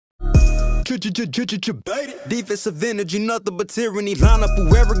Defensive energy, nothing but tyranny. Line up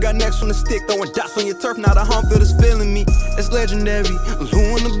whoever got next on the stick, throwing dots on your turf. Now the home field is feeling me. It's legendary.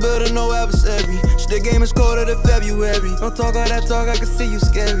 Lou in the building, no adversary. Shit, game is colder than February. Don't talk all that talk, I can see you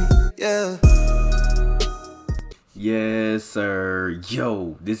scary. Yeah. Yes, sir.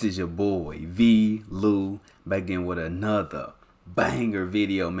 Yo, this is your boy vLegendaryLou back in with another banger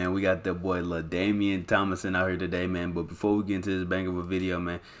video, man. We got that boy LaDainian Tomlinson out here today, man. But before we get into this banger of a video,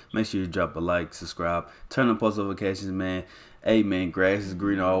 man, make sure you drop a like, subscribe, turn on post notifications, man. Hey, man, grass is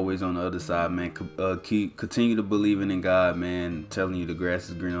greener always on the other side, man. Continue to believing in God, man. I'm telling you, the grass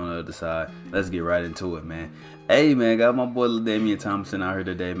is green on the other side. Let's get right into it, man. Hey, man, got my boy LaDainian Tomlinson out here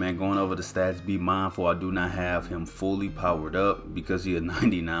today, man. Going over the stats. Be mindful, I do not have him fully powered up because he had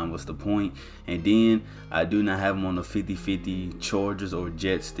 99. What's the point? And then I do not have him on the 50-50 Chargers or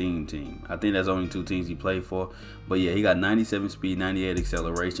Jets team. I think that's only two teams he played for. But yeah, he got 97 speed, 98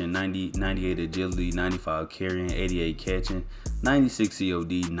 acceleration, 98 agility, 95 carrying, 88 catching, 96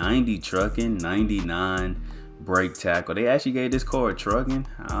 COD, 90 trucking, 99 break tackle. They actually gave this card trucking.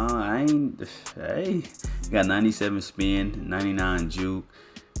 Hey, he got 97 spin, 99 juke.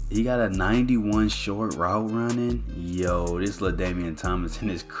 He got a 91 short route running. Yo, this LaDainian Tomlinson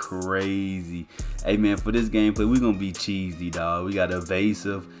is crazy. Hey, man, for this gameplay, we're going to be cheesy, dog. We got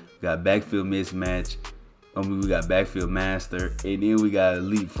evasive, we got backfield mismatch. We got backfield master, and then we got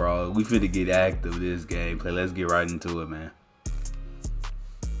leapfrog. We finna get active this gameplay. Let's get right into it, man.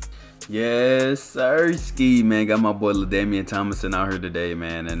 Yes, sir, ski, man. Got my boy LaDainian Tomlinson out here today,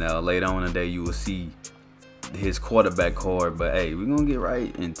 man. And later on today, you will see his quarterback card. But hey, we're gonna get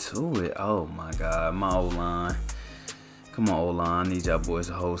right into it. Oh my God, my O-line. Come on, O-line. I need y'all boys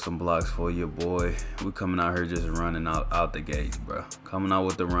to hold some blocks for your boy. We coming out here just running out the gates, bro. Coming out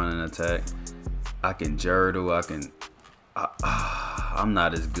with the running attack. I can jurtle. I'm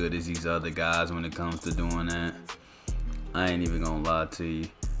not as good as these other guys when it comes to doing that. I ain't even gonna lie to you.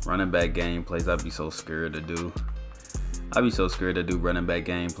 Running back gameplays, I'd be so scared to do. I'd be so scared to do running back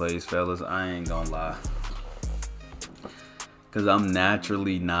gameplays, fellas. I ain't gonna lie. Cause I'm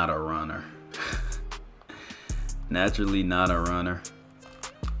naturally not a runner. Naturally not a runner.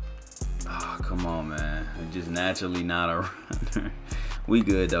 Oh, come on, man. I'm just naturally not a runner. We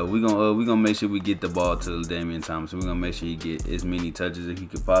good though. We gonna make sure we get the ball to LaDainian Tomlinson. We're gonna make sure he get as many touches as he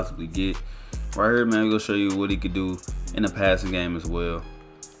could possibly get. Right here, man, we're gonna show you what he could do in the passing game as well.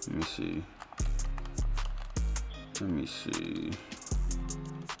 Let me see.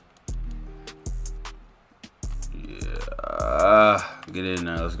 Yeah. Get in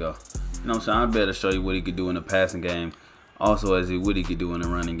there. Let's go. You know what I'm saying? I better show you what he could do in the passing game. Also, what he could do in the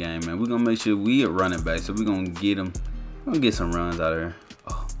running game, man. We're gonna make sure we are running back, so we're gonna get him. We're gonna get some runs out of here.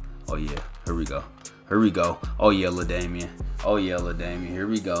 Oh yeah. Here we go. Oh yeah, LaDainian. Here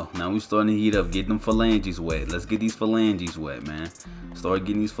we go. Now we starting to heat up. Get them phalanges wet. Let's get these phalanges wet, man. Start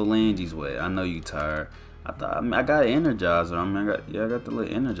getting these phalanges wet. I know you tired. I got an energizer. I got the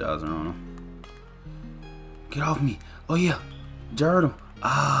little energizer on him. Get off me. Oh yeah. Jurtle.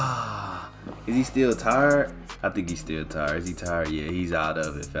 Is he still tired? I think he's still tired. Is he tired? Yeah, he's out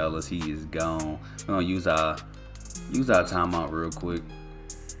of it, fellas. He is gone. We're gonna use our timeout real quick.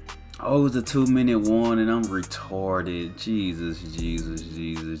 Oh, it's a 2-minute warning. I'm retarded. Jesus.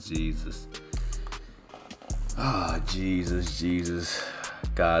 Jesus.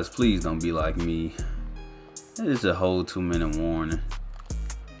 Guys, please don't be like me. It's a whole 2-minute warning.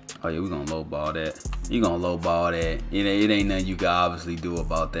 Oh yeah, we're gonna lowball that. You gonna lowball that. It ain't nothing you can obviously do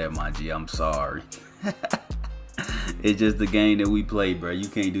about that, my G. I'm sorry. It's just the game that we play, bro. You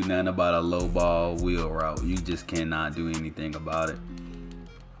can't do nothing about a low ball wheel route. You just cannot do anything about it.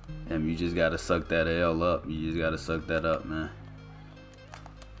 And you just gotta suck that L up. You just gotta suck that up, man.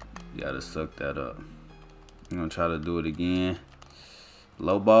 You gotta suck that up. I'm gonna try to do it again.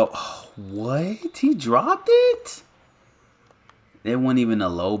 Low ball. Oh, what? He dropped it? It wasn't even a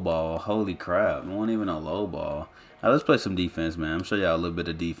low ball. Holy crap. It wasn't even a low ball. Now let's play some defense, man. I'm gonna show y'all a little bit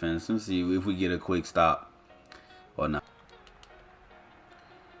of defense. Let's see if we get a quick stop or not.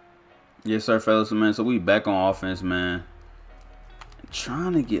 Yes, sir, fellas, man. So we back on offense, man.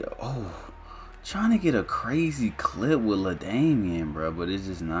 Trying to get a crazy clip with LaDainian, bro, but it's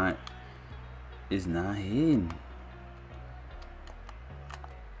just not. It's not hitting.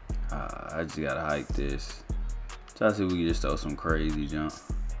 I just gotta hike this. Try to see if we can just throw some crazy jump.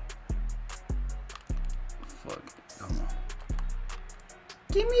 Fuck it. Come on.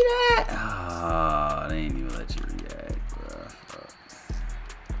 Give me that. They ain't even let you react, bro. Fuck.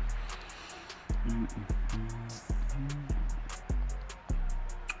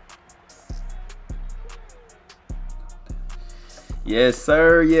 Yes,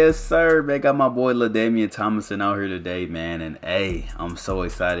 sir. Yes, sir. Man, got my boy LaDainian Tomlinson out here today, man. And hey, I'm so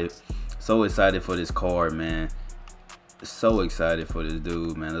excited. So excited for this card, man. So excited for this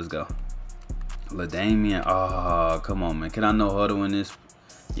dude, man. Let's go. LaDainian. Oh, come on, man. Can I no huddle in this?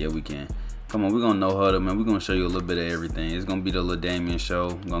 Yeah, we can. Come on, we're going to no huddle, man. We're going to show you a little bit of everything. It's going to be the LaDainian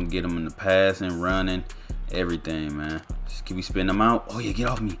show. I'm going to get him in the passing, running, everything, man. Just keep spinning him out. Oh, yeah, get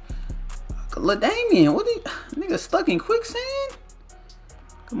off me. LaDainian, what are you? Nigga stuck in quicksand?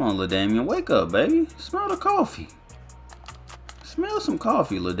 Come on, LaDainian. Wake up, baby. Smell the coffee. Smell some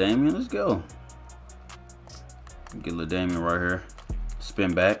coffee, LaDainian. Let's go. Get LaDainian right here.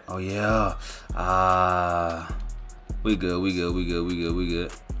 Spin back. Oh, yeah. We good. We good. We good. We good. We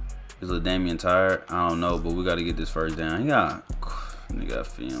good. Is LaDainian tired? I don't know, but we got to get this first down. He got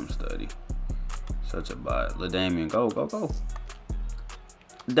film study. Such a bot. LaDainian, go, go, go.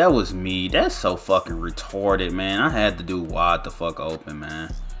 That was me. That's so fucking retarded, man. I had to do wide the fuck open,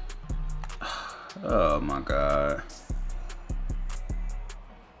 man. Oh, my God.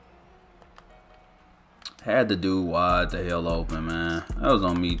 Had to do wide the hell open, man. That was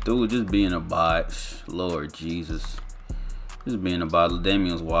on me, dude. Just being a bot. Lord Jesus. Just being a bot.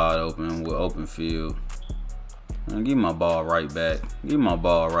 LaDainian's wide open with open field. Man, give my ball right back. Give my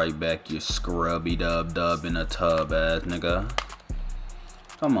ball right back, you scrubby dub in a tub ass nigga.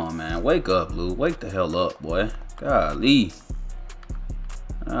 Come on, man. Wake up, Lou. Wake the hell up, boy. Golly.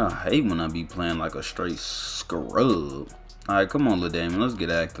 I hate when I be playing like a straight scrub. Alright, come on, LaDainian. Let's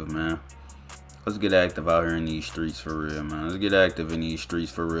get active, man. Let's get active out here in these streets for real, man. Let's get active in these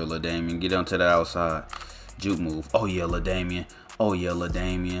streets for real, LaDainian. Get onto the outside. Juke move. Oh, yeah, LaDainian. Oh, yeah,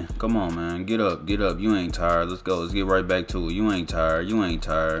 LaDainian. Come on, man. Get up. Get up. You ain't tired. Let's go. Let's get right back to it. You ain't tired. You ain't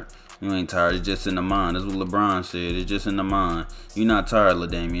tired. You ain't tired. It's just in the mind. That's what LeBron said. It's just in the mind. You're not tired,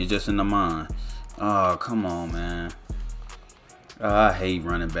 LaDainian. It's just in the mind. Oh, come on, man. I hate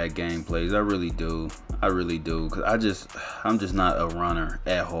running back gameplays. I really do. I really do. Cause I'm just not a runner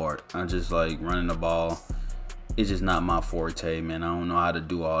at heart. I just like running the ball. It's just not my forte, man. I don't know how to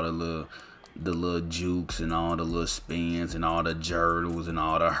do all the little jukes and all the little spins and all the jurdles and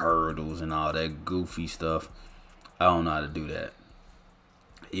all the hurdles and all that goofy stuff. I don't know how to do that.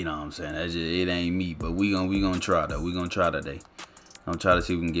 You know what I'm saying? That's just, it ain't me, but we gonna try though. We gonna try today. I'm trying to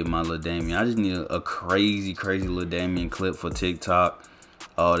see if we can get my LaDainian. I just need a crazy LaDainian clip for TikTok.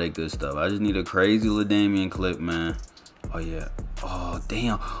 All that good stuff. I just need a crazy LaDainian clip, man. Oh yeah. Oh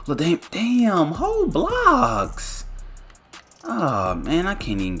damn. LaDainian, damn, whole blocks. Oh man, I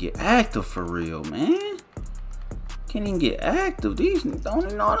can't even get active for real, man. Can't even get active. These don't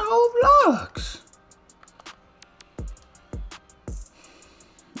even know the whole blocks.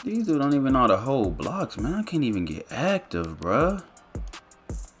 These dudes don't even know the whole blocks, man. I can't even get active, bruh.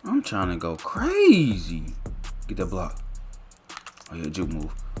 I'm trying to go crazy. Get that block. Oh, yeah, juke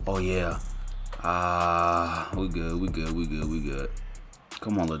move. Oh, yeah. We good. We good. We good. We good.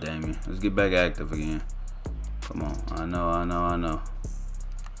 Come on, LaDainian. Let's get back active again. Come on. I know.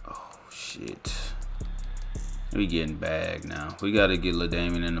 Oh, shit. We getting bagged now. We got to get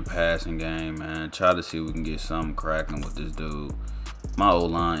LaDainian in the passing game, man. Try to see if we can get something cracking with this dude. My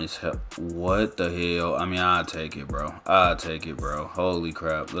O-line is what the hell? I mean, I'll take it, bro. I'll take it, bro. Holy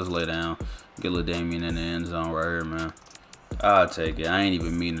crap. Let's lay down. Get LaDainian in the end zone right here, man. I'll take it. I ain't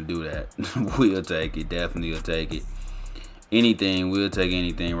even mean to do that. We'll take it. Definitely will take it. Anything. We'll take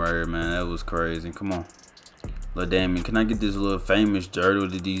anything right here, man. That was crazy. Come on. LaDainian, can I get this little famous jurdle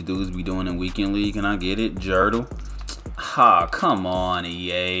that these dudes be doing in Weekend League? Can I get it? Jurdle? Ha, come on,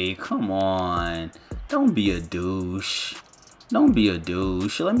 EA. Come on. Don't be a douche. Don't be a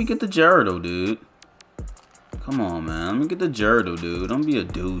douche. Let me get the jurdle, dude. Come on, man. Let me get the jurdle, dude. Don't be a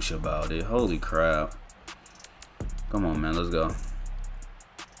douche about it. Holy crap. Come on, man. Let's go.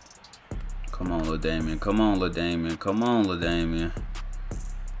 Come on, LaDainian. Come on, LaDainian. Come on, LaDainian.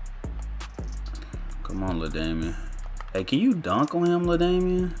 Come on, LaDainian. Hey, can you dunk on him,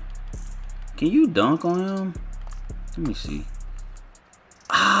 LaDainian? Can you dunk on him? Let me see.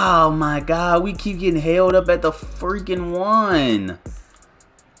 Oh my God, we keep getting held up at the freaking one.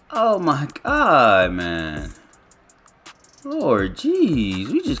 Oh my God, man. Lord, jeez,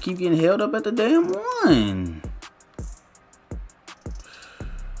 we just keep getting held up at the damn one.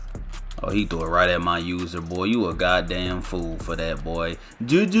 Oh, he threw it right at my user, boy. You a goddamn fool for that, boy.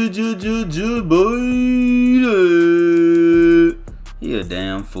 Boy. He a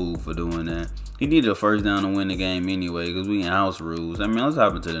damn fool for doing that. He needed a first down to win the game anyway, because we in house rules. I mean, let's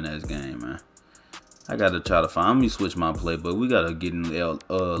hop into the next game, man. I got to try to find. I'm going to switch my play, but we got to get in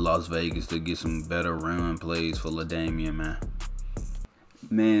Las Vegas to get some better run plays for LaDainian, man.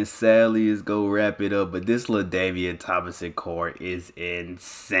 Man, sadly, is go wrap it up. But this LaDainian Tomlinson core is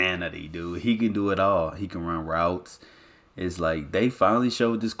insanity, dude. He can do it all. He can run routes. It's like they finally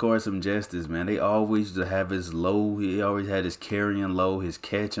showed this core some justice, man. They always used to have his low. He always had his carrying low, his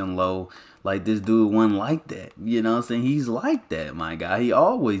catching low. Like this dude wasn't like that. You know what I'm saying? He's like that, my guy. He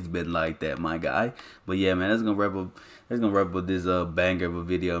always been like that, my guy. But yeah, man, that's gonna wrap up. That's gonna wrap up this banger of a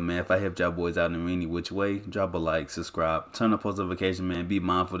video, man. If I helped y'all boys out in any which way, drop a like, subscribe, turn on post notification, man. Be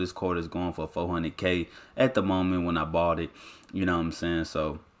mindful this quarter is going for 400K at the moment when I bought it. You know what I'm saying?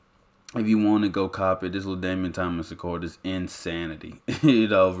 So if you want to go copy it, this LaDainian Tomlinson cord is insanity. You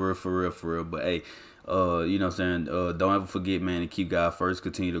know, for real. But hey, you know what I'm saying? Don't ever forget, man, to keep God first.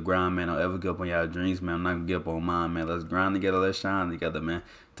 Continue to grind, man. Don't ever give up on y'all dreams, man. I'm not gonna give up on mine, man. Let's grind together. Let's shine together, man.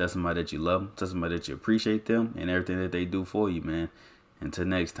 Tell somebody that you love them. Tell somebody that you appreciate them and everything that they do for you, man. Until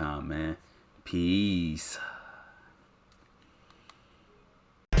next time, man. Peace.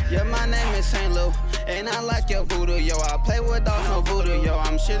 Yeah, my name is St. Lou, and I like your voodoo, yo. I play with dogs, no voodoo, yo.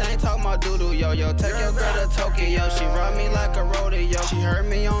 I'm shit, ain't talking about doodoo, yo. Take your girl to Tokyo, she ride me like a rodeo. She heard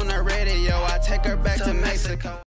me on the radio, I take her back to Mexico.